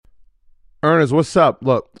Ernest, what's up?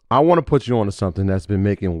 Look, I want to put you on to something that's been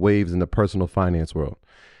making waves in the personal finance world.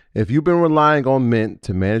 If you've been relying on Mint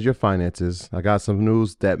to manage your finances, I got some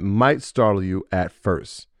news that might startle you at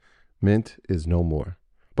first. Mint is no more.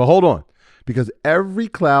 But hold on, because every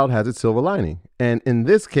cloud has its silver lining. And in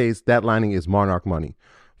this case, that lining is Monarch Money.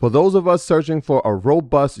 For those of us searching for a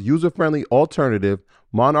robust, user friendly alternative,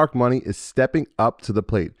 Monarch Money is stepping up to the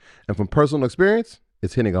plate. And from personal experience,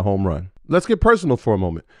 it's hitting a home run. Let's get personal for a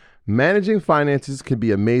moment. Managing finances can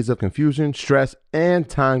be a maze of confusion, stress, and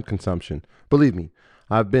time consumption. Believe me,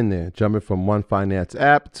 I've been there, jumping from one finance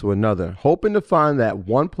app to another, hoping to find that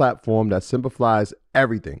one platform that simplifies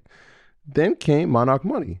everything. Then came Monarch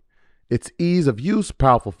Money. Its ease of use,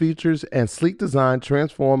 powerful features, and sleek design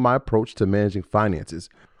transformed my approach to managing finances.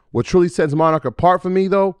 What truly sets Monarch apart for me,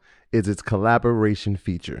 though, is its collaboration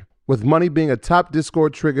feature. With money being a top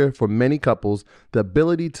Discord trigger for many couples, the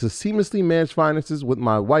ability to seamlessly manage finances with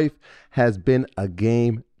my wife has been a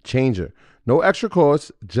game changer. No extra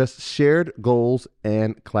costs, just shared goals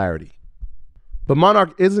and clarity. But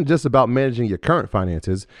Monarch isn't just about managing your current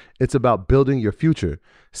finances, it's about building your future.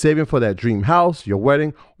 Saving for that dream house, your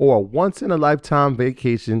wedding, or a once in a lifetime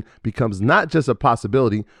vacation becomes not just a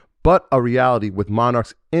possibility, but a reality with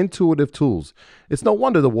Monarch's intuitive tools. It's no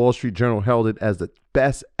wonder the Wall Street Journal held it as the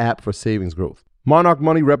best app for savings growth. Monarch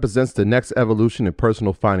Money represents the next evolution in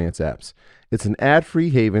personal finance apps. It's an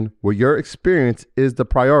ad-free haven where your experience is the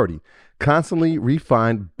priority, constantly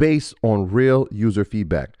refined based on real user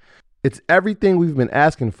feedback. It's everything we've been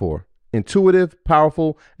asking for: intuitive,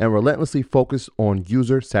 powerful, and relentlessly focused on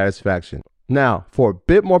user satisfaction. Now, for a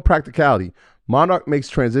bit more practicality, Monarch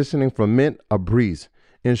makes transitioning from Mint a breeze,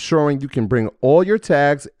 ensuring you can bring all your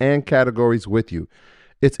tags and categories with you.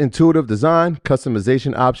 Its intuitive design,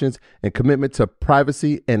 customization options, and commitment to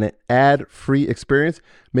privacy and an ad-free experience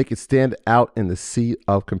make it stand out in the sea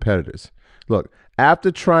of competitors. Look,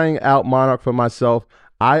 after trying out Monarch for myself,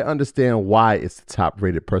 I understand why it's the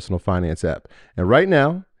top-rated personal finance app. And right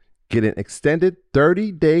now, get an extended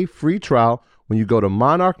 30-day free trial when you go to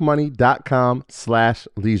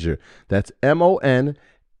monarchmoney.com/leisure. That's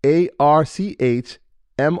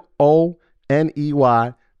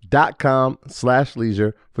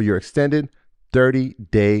monarchmoney.com/leisure for your extended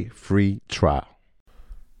 30-day free trial.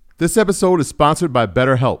 This episode is sponsored by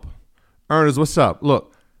BetterHelp. Ernest, what's up?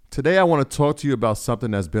 Look, today I want to talk to you about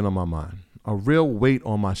something that's been on my mind, a real weight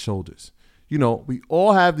on my shoulders. You know, we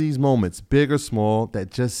all have these moments, big or small,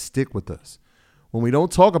 that just stick with us. When we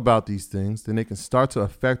don't talk about these things, then they can start to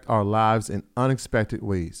affect our lives in unexpected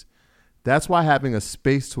ways. That's why having a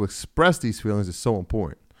space to express these feelings is so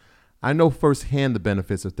important. I know firsthand the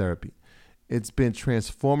benefits of therapy. It's been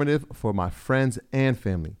transformative for my friends and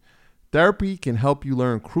family. Therapy can help you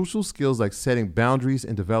learn crucial skills like setting boundaries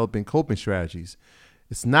and developing coping strategies.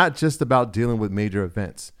 It's not just about dealing with major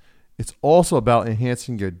events. It's also about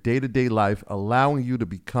enhancing your day-to-day life, allowing you to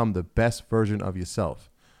become the best version of yourself.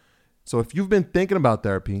 So if you've been thinking about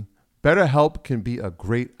therapy, BetterHelp can be a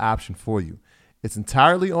great option for you. It's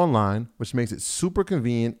entirely online, which makes it super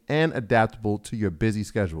convenient and adaptable to your busy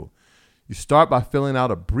schedule. You start by filling out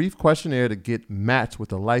a brief questionnaire to get matched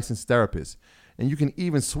with a licensed therapist, and you can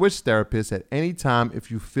even switch therapists at any time if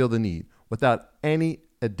you feel the need, without any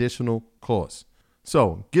additional cost.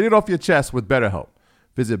 So get it off your chest with BetterHelp.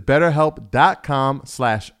 Visit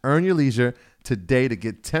betterhelp.com/earnyourleisure today to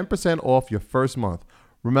get 10% off your first month.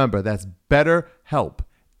 Remember, that's BetterHelp,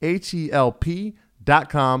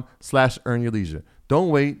 HELP.com/earnyourleisure. Don't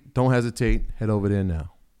wait, don't hesitate, head over there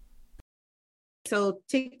now. So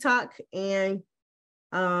TikTok and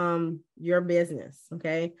your business,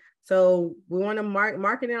 okay? So we want to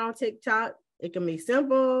market it on TikTok. It can be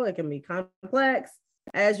simple, it can be complex,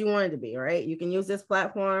 as you want it to be, right? You can use this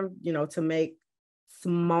platform, to make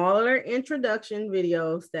smaller introduction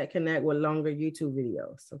videos that connect with longer YouTube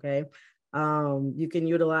videos, okay? You can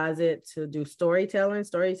utilize it to do storytelling.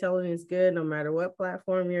 Storytelling is good no matter what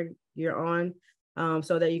platform you're on,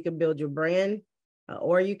 so that you can build your brand,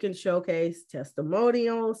 or you can showcase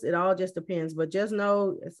testimonials. It all just depends, but just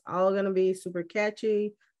know it's all going to be super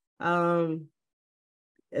catchy.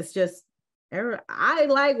 It's just, I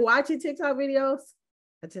like watching TikTok videos.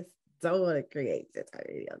 I just don't want to create TikTok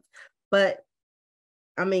videos, but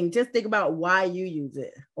I mean, just think about why you use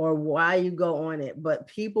it or why you go on it. But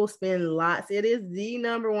people spend lots. It is the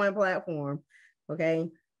number one platform.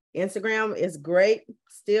 Okay. Instagram is great.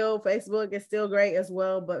 Still, Facebook is still great as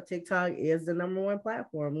well. But TikTok is the number one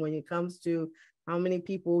platform when it comes to how many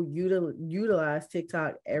people utilize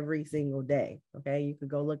TikTok every single day. Okay. You could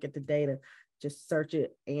go look at the data, just search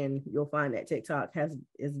it, and you'll find that TikTok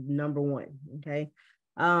is number one. Okay.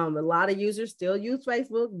 A lot of users still use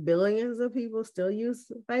Facebook. Billions of people still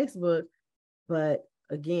use Facebook. But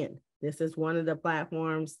again, this is one of the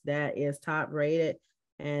platforms that is top rated.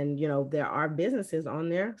 And, there are businesses on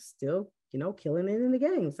there still, killing it in the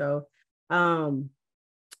game. So,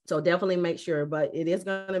 so definitely make sure, but it is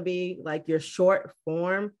going to be like your short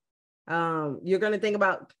form. You're going to think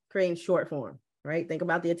about creating short form, right? Think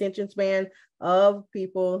about the attention span of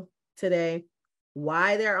people today,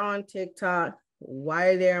 why they're on TikTok,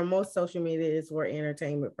 why they're on most social media is for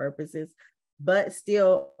entertainment purposes, but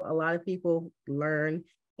still a lot of people learn,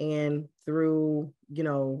 and through,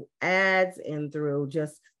 ads and through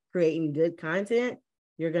just creating good content,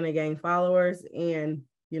 you're going to gain followers, and,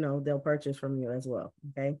 they'll purchase from you as well.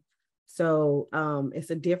 Okay. So it's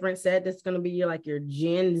a different set that's going to be like your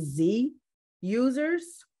Gen Z users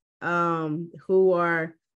who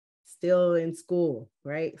are still in school,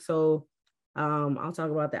 right? So I'll talk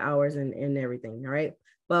about the hours and everything, all right?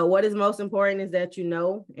 But what is most important is that you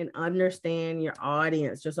know and understand your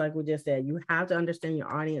audience. Just like we just said, you have to understand your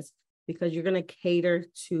audience because you're going to cater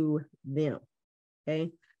to them, okay?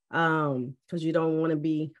 Because you don't want to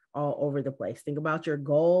be all over the place. Think about your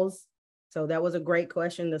goals. So that was a great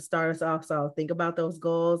question to start us off. So think about those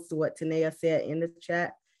goals, what Tanea said in the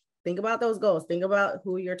chat. Think about those goals. Think about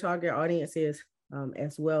who your target audience is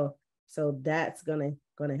as well. So that's gonna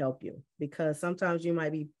help you, because sometimes you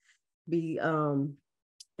might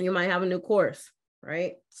you might have a new course,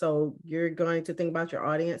 right? So you're going to think about your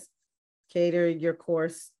audience, cater your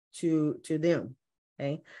course to them.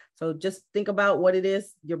 Okay. So just think about what it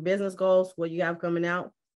is, your business goals, what you have coming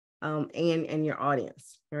out, and your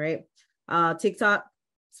audience. All right. TikTok,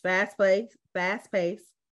 fast pace.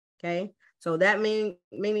 Okay. So that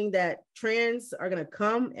meaning that trends are going to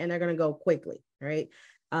come and they're going to go quickly. Right.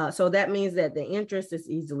 So that means that the interest is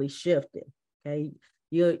easily shifted. Okay.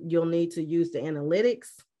 You'll need to use the analytics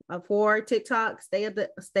for TikTok, stay up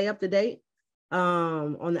to date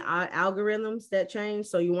on the algorithms that change.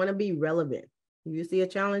 So you want to be relevant. If you see a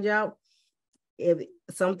challenge out, if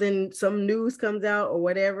some news comes out or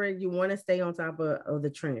whatever, you want to stay on top of the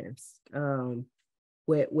trends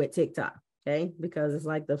with TikTok, okay? Because it's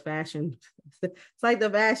like the fashion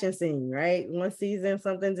scene, right? One season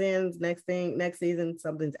something's in, next season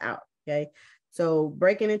something's out, okay? So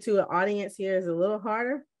breaking into an audience here is a little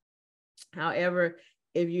harder. However,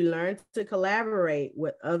 if you learn to collaborate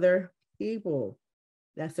with other people,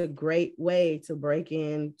 that's a great way to break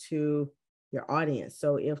into your audience.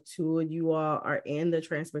 So if two of you all are in the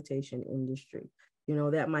transportation industry,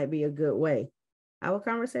 that might be a good way. Have a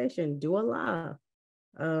conversation, do a live.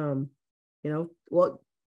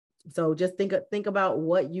 So just think about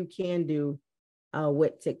what you can do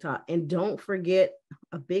with TikTok. And don't forget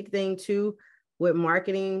a big thing too with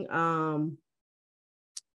marketing on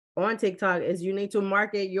TikTok is you need to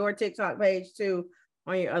market your TikTok page too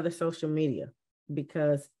on your other social media,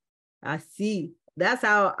 because that's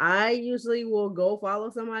how I usually will go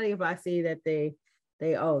follow somebody if I see that they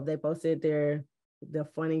posted the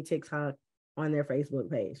funny TikTok on their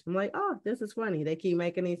Facebook page. I'm like, oh, this is funny. They keep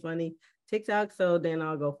making these funny TikToks, so then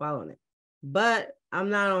I'll go follow it. But I'm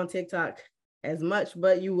not on TikTok as much,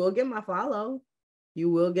 but you will get my follow. You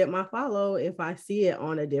will get my follow if I see it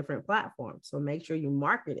on a different platform. So make sure you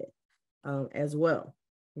market it as well.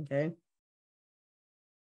 Okay.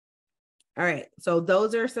 All right. So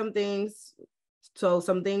those are some things. So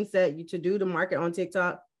some things that you to do to market on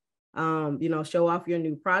TikTok. Show off your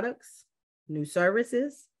new products, new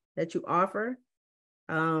services that you offer.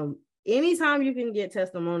 Anytime you can get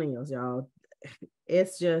testimonials, y'all,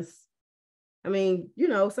 it's just, some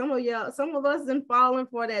of us been falling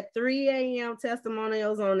for that 3 a.m.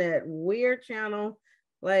 testimonials on that weird channel,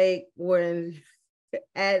 like and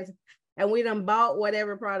we done bought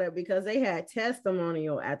whatever product because they had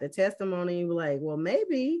testimonial at the testimonial. Like, well,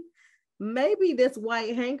 maybe this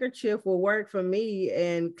white handkerchief will work for me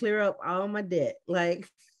and clear up all my debt. Like,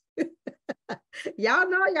 y'all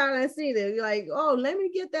know y'all done see this. You're like, oh, let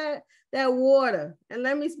me get that water and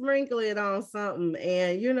let me sprinkle it on something.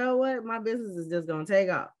 And you know what? My business is just going to take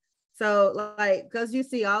off. So because you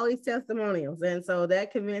see all these testimonials. And so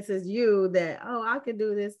that convinces you that, oh, I could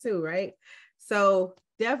do this too, right? So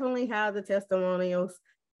definitely have the testimonials,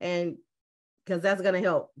 and because that's going to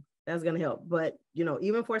help. That's going to help. But,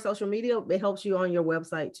 even for social media, it helps you on your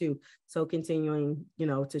website too. So continuing,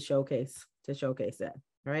 to showcase that.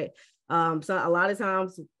 Right. So a lot of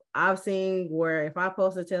times I've seen where if I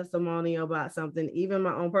post a testimonial about something, even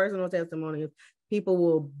my own personal testimonials, people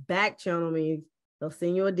will back channel me. They'll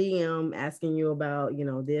send you a DM asking you about,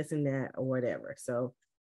 this and that or whatever. So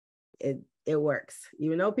it works.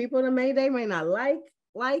 Even though people they may not like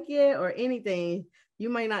it or anything, you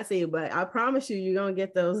might not see it, but I promise you, you're gonna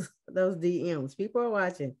get those DMs. People are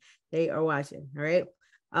watching. They are watching. All right.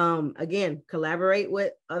 Again, collaborate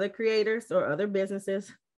with other creators or other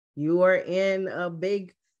businesses. You are in a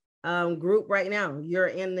big group right now. You're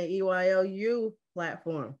in the EYLU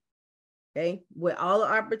platform. Okay. With all the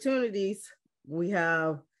opportunities we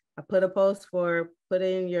have, I put a post for put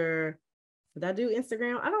in your, did I do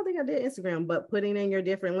Instagram? I don't think I did Instagram, but putting in your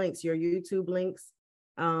different links, your YouTube links.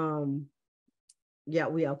 Yeah,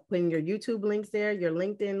 we are putting your YouTube links there, your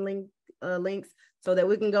LinkedIn links, so that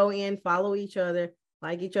we can go in, follow each other,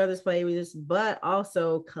 like each other's pages, but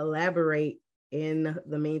also collaborate in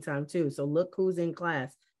the meantime too. So look who's in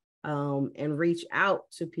class, and reach out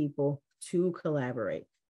to people to collaborate.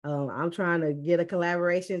 I'm trying to get a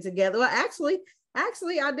collaboration together. Well, actually, I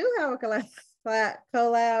do have a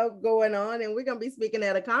collab going on, and we're gonna be speaking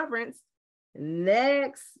at a conference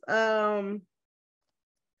next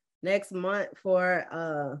month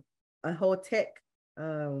for a whole tech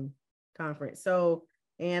conference. So,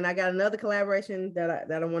 and I got another collaboration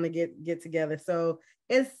that I want to get together. So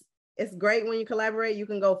it's great when you collaborate. You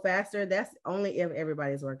can go faster. That's only if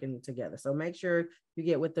everybody's working together. So make sure you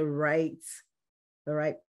get with the right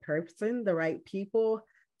person, the right people,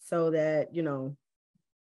 so that you know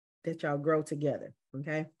that y'all grow together.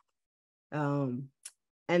 Okay. And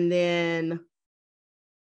then,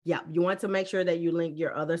 yeah, you want to make sure that you link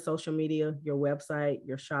your other social media, your website,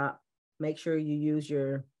 your shop. Make sure you use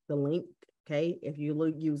the link. Okay. If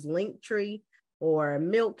you use Linktree or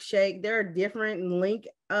Milkshake, there are different link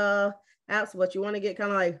apps, but you want to get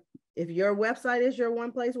kind of like, if your website is your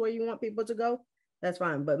one place where you want people to go, that's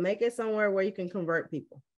fine. But make it somewhere where you can convert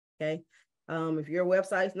people. Okay. If your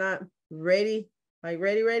website's not ready,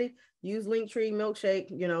 use Linktree, Milkshake,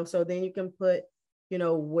 you know, so then you can put, you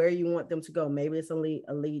know, where you want them to go. Maybe it's a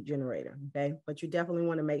lead generator. Okay. But you definitely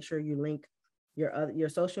want to make sure you link your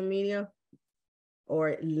social media,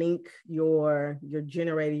 or link your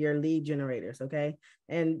generator, your lead generators. Okay.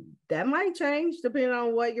 And that might change depending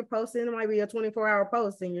on what you're posting. It might be a 24-hour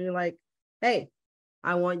post and you're like, hey,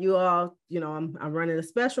 I want you all, you know, I'm running a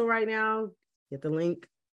special right now. Hit the link,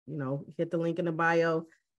 you know, hit the link in the bio.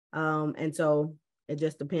 And so it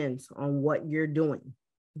just depends on what you're doing.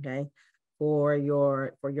 Okay. For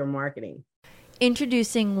your marketing.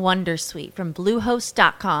 Introducing Wondersuite from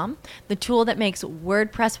Bluehost.com, the tool that makes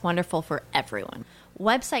WordPress wonderful for everyone.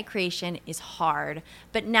 Website creation is hard,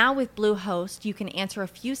 but now with Bluehost, you can answer a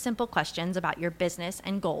few simple questions about your business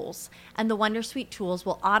and goals, and the Wondersuite tools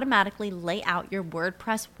will automatically lay out your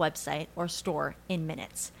WordPress website or store in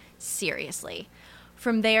minutes. Seriously.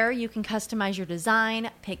 From there, you can customize your design,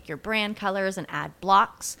 pick your brand colors, and add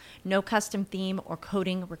blocks. No custom theme or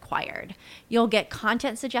coding required. You'll get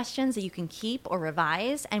content suggestions that you can keep or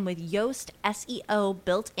revise, and with Yoast SEO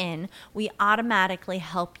built in, we automatically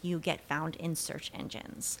help you get found in search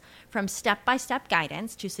engines. From step-by-step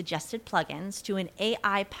guidance to suggested plugins to an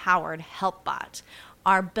AI-powered help bot,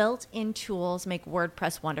 our built-in tools make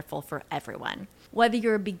WordPress wonderful for everyone. Whether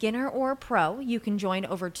you're a beginner or a pro, you can join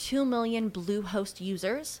over 2 million Bluehost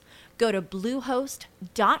users. Go to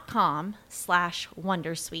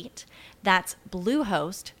bluehost.com/wondersuite. That's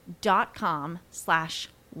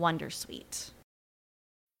bluehost.com/wondersuite.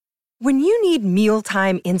 When you need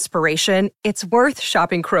mealtime inspiration, it's worth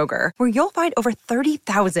shopping Kroger, where you'll find over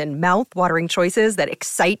 30,000 mouth-watering choices that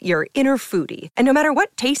excite your inner foodie. And no matter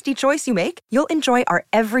what tasty choice you make, you'll enjoy our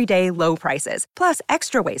everyday low prices, plus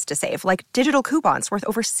extra ways to save, like digital coupons worth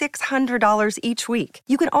over $600 each week.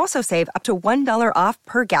 You can also save up to $1 off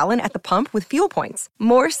per gallon at the pump with fuel points.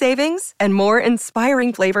 More savings and more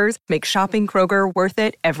inspiring flavors make shopping Kroger worth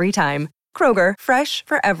it every time. Kroger, fresh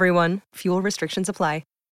for everyone. Fuel restrictions apply.